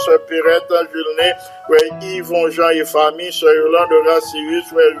Pétion, sœur Pirette Julné, frère Yvon Jean et famille, sœur Yolande Rassirius,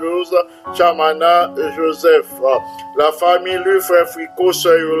 frère Jose, Chamana Joseph, la famille lui, frère Fricot,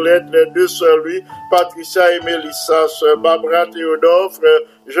 sœur Yolette, les deux sœurs lui, Patricia et Mélissa, sœur Barbara Théodore, frère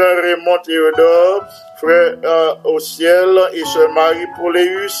Jean-Raymond Théodore, frère au ciel et sœur Marie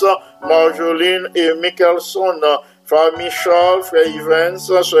Pauléus, Marjoline et Michelson, famille Charles, frère Evans,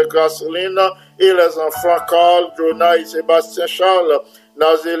 sœur Grasseline et les enfants Carl, Jonah et Sébastien Charles,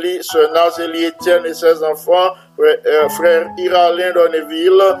 Nazélie, sœur Nazélie Étienne et ses enfants, frère Iralin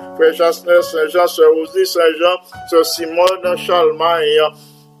Donneville, frère Jasner Saint-Jean, sœur Rosie Saint-Jean, sœur Simone Charlemagne,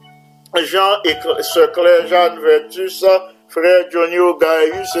 Jean et sœur Claire Jeanne Vertus, frère Johnny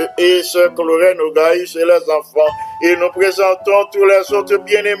Ogaïus et sœur Chlorène Ogaïus et les enfants. Et nous présentons tous les autres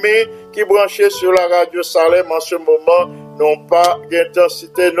bien-aimés qui branchés sur la radio Salem en ce moment n'ont pas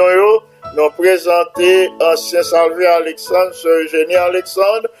d'intensité noyo. Nous présentons ancien Salvé Alexandre, sœur Eugénie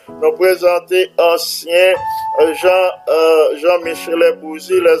Alexandre. Nous présentons ancien Jean-Michel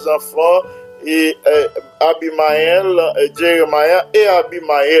Bouzy, les enfants, et Abimaël, Jérémia et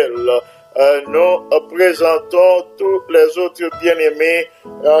Abimaël. Nous présentons tous les autres bien-aimés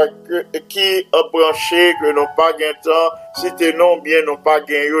qui ont branché, que nous pas gain temps, si t'es non bien, nous pas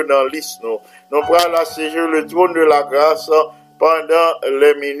gain dans liste. Nous prenons la séjour le trône de la grâce pendant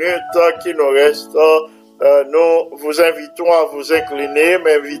les minutes qui nous restent. Nous vous invitons à vous incliner,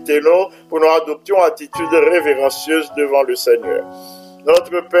 mais invitez-nous pour nous adopter une attitude révérencieuse devant le Seigneur.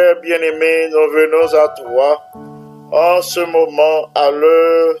 Notre Père bien-aimé, nous venons à toi en ce moment, à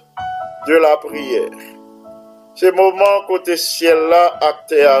l'heure de la prière. Ces moments côté ciel-là,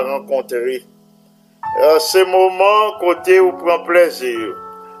 acte à rencontrer. Ces moments côté où prend plaisir,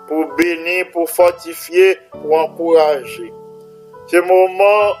 pour bénir, pour fortifier, pour encourager. Ces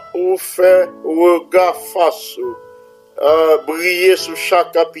moments où fait regard face, briller sur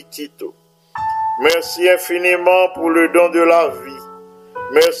chaque appétit. Merci infiniment pour le don de la vie.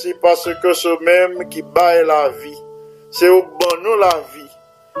 Merci parce que ce même qui bat la vie, c'est au bon nous la vie,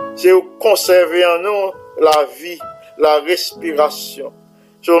 c'est au conserver en nous la vie, la respiration.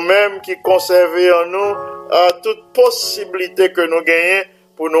 C'est au même qui conserve en nous toute possibilité que nous gagnons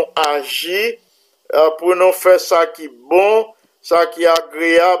pour nous agir, pour nous faire ça qui est bon, ça qui est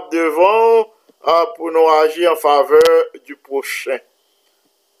agréable devant, pour nous agir en faveur du prochain.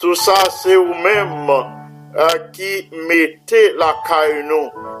 Tout ça, c'est vous-même qui mettez la caille nous,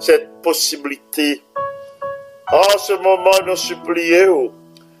 cette possibilité. En ce moment, nous supplions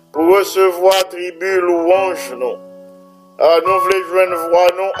pour recevoir tribu louange nous. Nous voulons joindre voix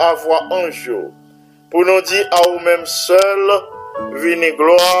nous à voix ange. Pour nous dire à vous-même seul, venez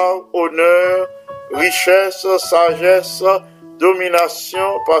gloire, honneur, richesse, sagesse,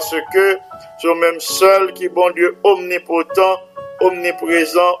 domination, parce que c'est vous-même seul qui est bon Dieu omnipotent,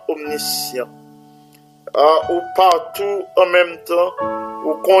 omniprésent, omniscient. Ou partout en même temps,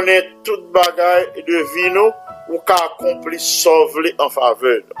 ou connaît toute bagaille de vie nous, ou qu'a accompli sauver en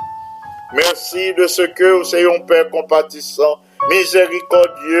faveur. Merci de ce que vous êtes un Père compatissant,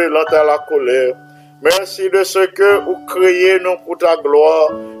 miséricordieux, lent à la colère. Merci de ce que vous créez nous pour ta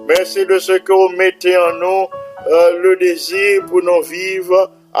gloire. Merci de ce que vous mettez en nous le désir pour nous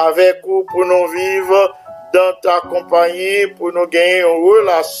vivre avec vous, pour nous vivre dans ta compagnie, pour nous gagner une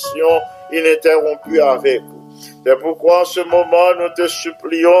relation ininterrompue avec vous. C'est pourquoi en ce moment, nous te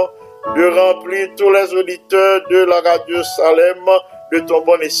supplions de remplir tous les auditeurs de la radio Salem de ton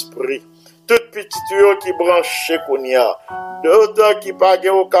bon esprit. Toute petite qui branche qu'on y a, d'autres qui pas eu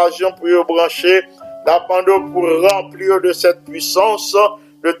occasion pour y brancher, d'attendre pour remplir de cette puissance,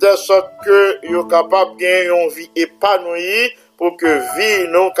 de telle sorte que yo capable de gagner une vie épanouie, pour que vie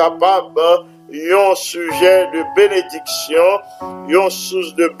non capable un sujet de bénédiction, une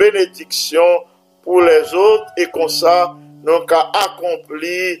source de bénédiction pour les autres, et comme ça, nous avons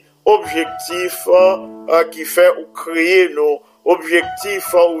accompli objectif qui fait ou créer nos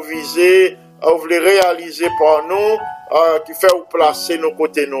objectifs ou viser, ou voulez réaliser par nous, qui fait ou placer nos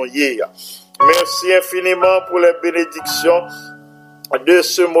côtés nous hier. Merci infiniment pour les bénédictions de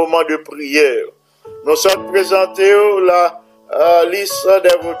ce moment de prière. Nous sommes présentés la liste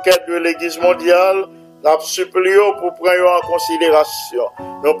des requêtes de l'Église mondiale. Nous supplions pour prendre en considération.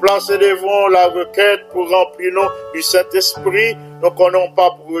 Nous plaçons devant la requête pour remplir nous du Saint-Esprit. Nous n'avons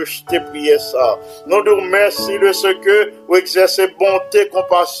pas pour rejeter prier ça. Nous nous remercions de ce que vous exercez bonté,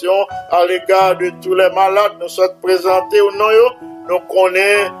 compassion à l'égard de tous les malades. Nous sommes présentés au nom. Nous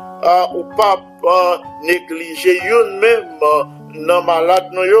connaissons ou pas négliger une même non malade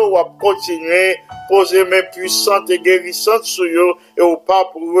nous ou à continuer poser mes puissantes et guérissantes sur eux et ou pas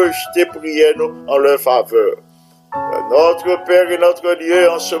pour rejeter prière nous en leur faveur. Notre Père et notre Dieu,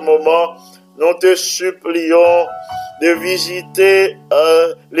 en ce moment, nous te supplions de visiter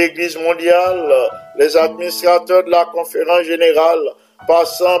l'Église mondiale, les administrateurs de la conférence générale,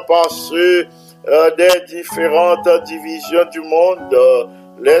 passant par ceux des différentes divisions du monde,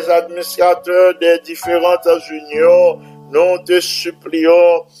 les administrateurs des différentes unions. Nous te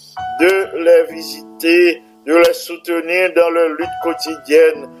supplions de les visiter, de les soutenir dans leur lutte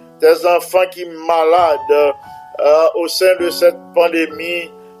quotidienne. Des enfants qui sont malades au sein de cette pandémie,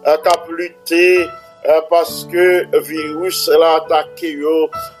 qui lutté parce que le virus l'a attaqué.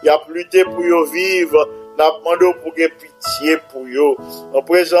 Il a lutté pour vivre. Nous demandons pour pitié pour eux. Nous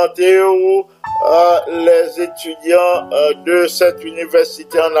présentons les étudiants de cette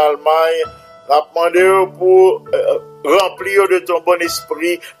université en Allemagne. Nous demandons pour remplir de ton bon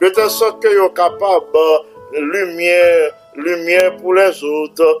esprit, de telle sorte que vous êtes capable lumière pour les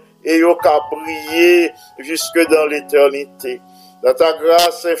autres et vous capable briller jusque dans l'éternité. Dans ta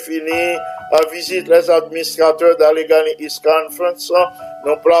grâce infinie, visite les administrateurs d'Allegheny East Conference.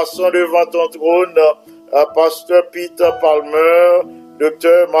 Nous plaçons devant ton trône Pasteur Peter Palmer,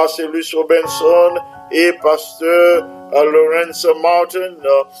 Dr. Marcellus Robinson et Pasteur Lawrence Martin.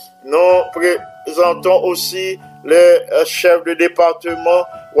 Nous présentons aussi les chefs de département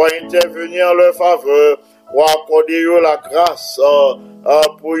pour intervenir en leur faveur, pour accorder la grâce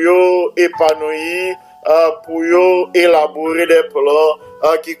pour épanouir, pour élaborer des plans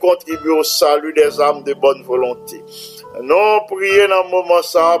qui contribuent au salut des âmes de bonne volonté. Nous prions dans le moment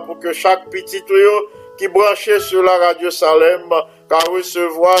ça pour que chaque petit tuyau qui branché sur la radio Salem qu'à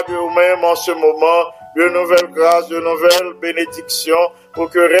recevoir de vous-même en ce moment de nouvelles grâces, de nouvelles bénédictions, pour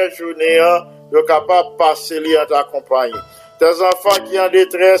que la journée soit capable de passer en ta compagnie. Tes enfants qui en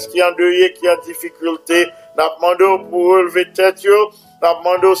détresse, qui en deuil, qui en difficulté, nous demandons pour relever tête, nous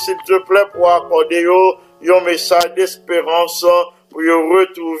demandons s'il te plaît pour accorder un message d'espérance, pour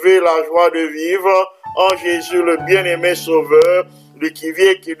retrouver la joie de vivre en Jésus le bien-aimé Sauveur, lui qui vit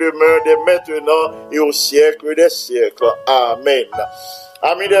et qui demeure dès maintenant et au siècle des siècles. Amen.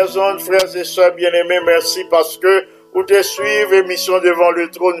 Amis des ondes, frères et sœurs bien-aimés, merci parce que vous te suivez émission devant le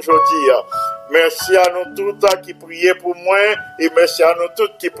trône aujourd'hui. Merci à nous tous qui priez pour moi et merci à nous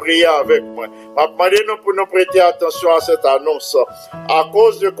tous qui priez avec moi. Demandez-nous pour nous prêter attention à cette annonce. À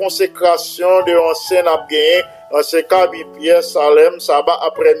cause de consécration de ancien abgagné, ancien Kabi Pierre Salem, sabbat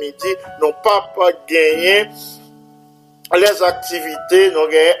après-midi, n'ont pas gagné les activités nous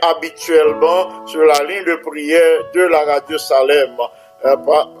gagnons habituellement sur la ligne de prière de la radio Salem.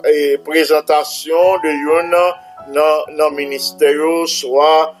 Et présentation de une dans ministère,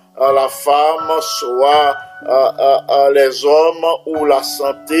 soit la femme, soit les hommes, ou la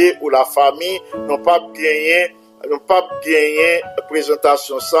santé, ou la famille, n'ont pas gagné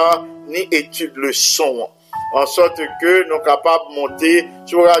présentation ça, ni étude le son. En sorte que nous sommes capables de monter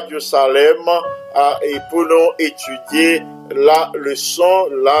sur Radio Salem et pour nous étudier la leçon,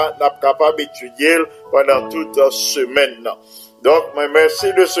 là, nous sommes capables d'étudier pendant toute la semaine. Donc,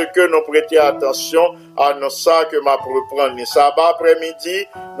 merci de ce que nous prêtons attention à nous ça que m'a reprendre. Sabbat après-midi,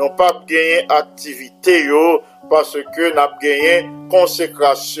 nous pas gagné activité parce que nous avons gagné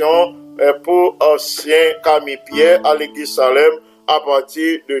consécration pour ancien Camille Pierre à l'église Salem à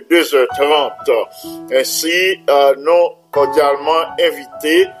partir de 2h30. Ainsi, nous cordialement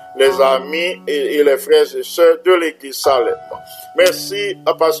invités les amis et les frères et sœurs de l'église Salem. Merci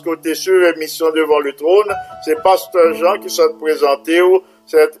parce que tu es sur l'émission Devant le trône. C'est Pasteur Jean qui s'est présenté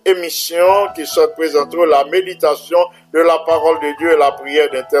cette émission qui s'est présentée la méditation de la parole de Dieu et la prière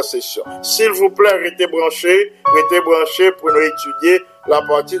d'intercession. S'il vous plaît, restez branchés pour nous étudier la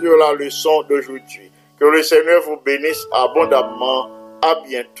partie de la leçon d'aujourd'hui. Que le Seigneur vous bénisse abondamment. À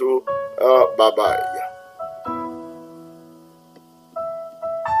bientôt. Bye bye.